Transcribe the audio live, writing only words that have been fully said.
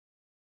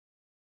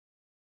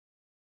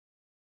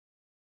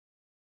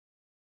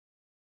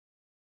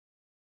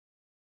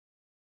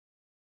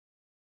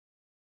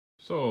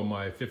So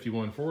my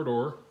 51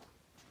 four-door,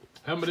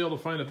 haven't been able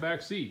to find a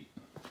back seat.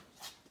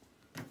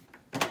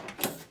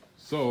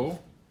 So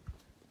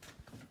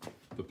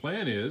the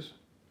plan is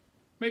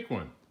make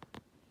one.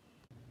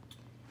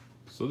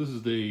 So this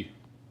is the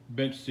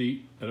bench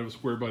seat out of a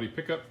square body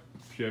pickup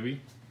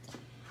Chevy,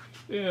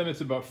 and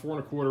it's about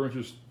 4 1/4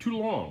 inches too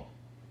long.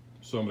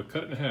 So I'm going to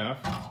cut it in half.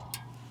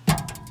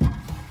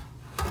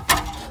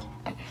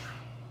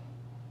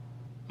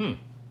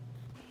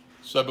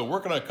 So I've been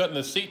working on cutting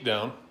this seat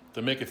down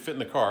to make it fit in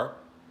the car.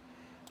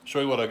 Show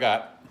you what I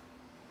got.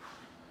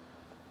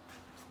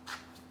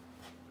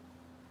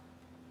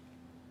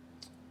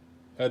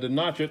 I had to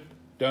notch it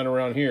down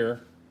around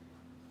here,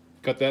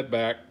 cut that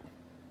back,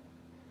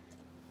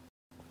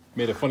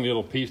 made a funny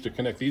little piece to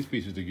connect these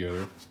pieces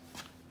together.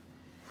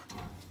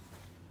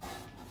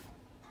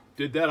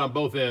 Did that on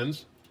both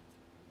ends.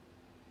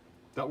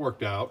 That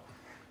worked out.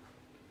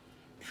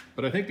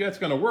 But I think that's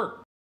going to work.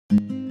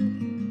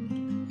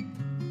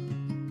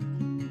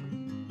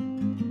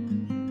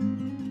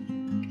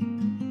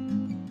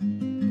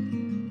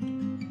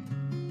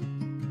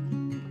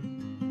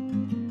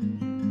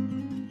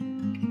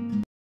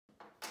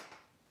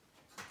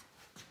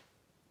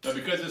 Now,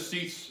 because this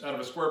seat's out of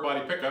a square body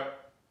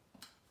pickup,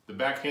 the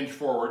back hinge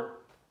forward,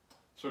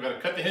 so I got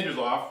to cut the hinges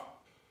off,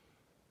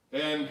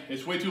 and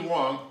it's way too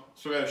long,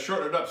 so I got to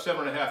shorten it up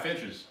 7.5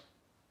 inches.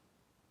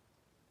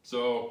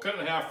 So cut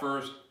it in half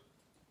first,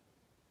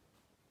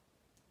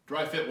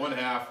 dry fit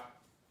 1/2,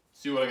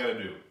 see what I got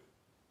to do.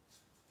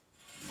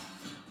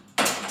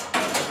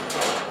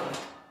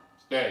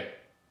 Stay.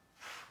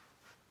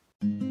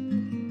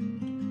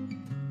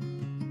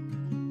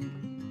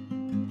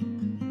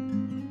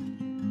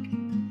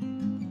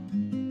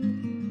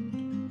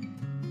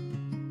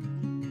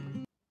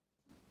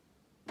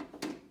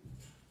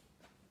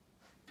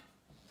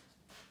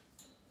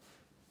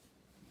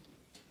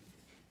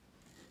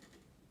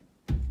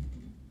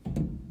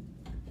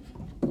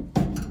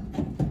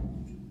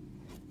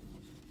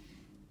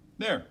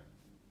 There,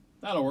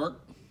 that'll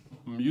work.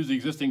 I'm gonna use the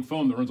existing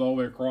foam that runs all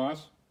the way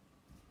across,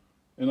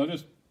 and I'll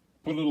just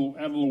add a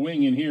little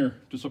wing in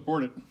here to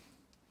support it.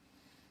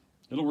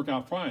 It'll work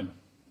out fine.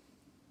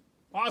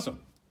 Awesome.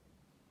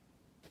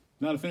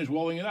 Now to finish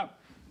welding it up.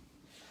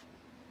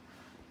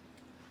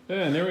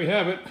 And there we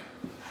have it.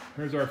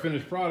 Here's our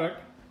finished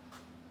product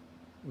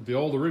with the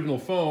old original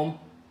foam.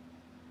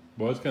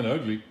 Well, it's kind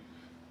of ugly,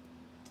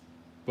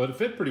 but it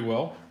fit pretty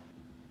well.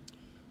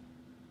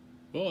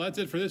 Well, that's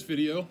it for this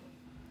video.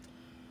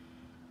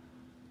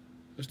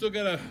 I still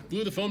gotta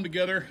glue the foam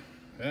together.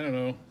 I don't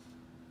know.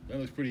 That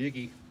looks pretty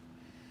icky.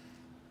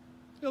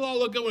 It'll all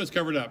look good when it's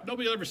covered up.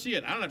 Nobody will ever see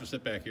it. I don't have to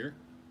sit back here.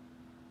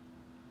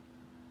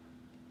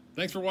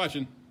 Thanks for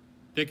watching.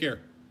 Take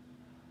care.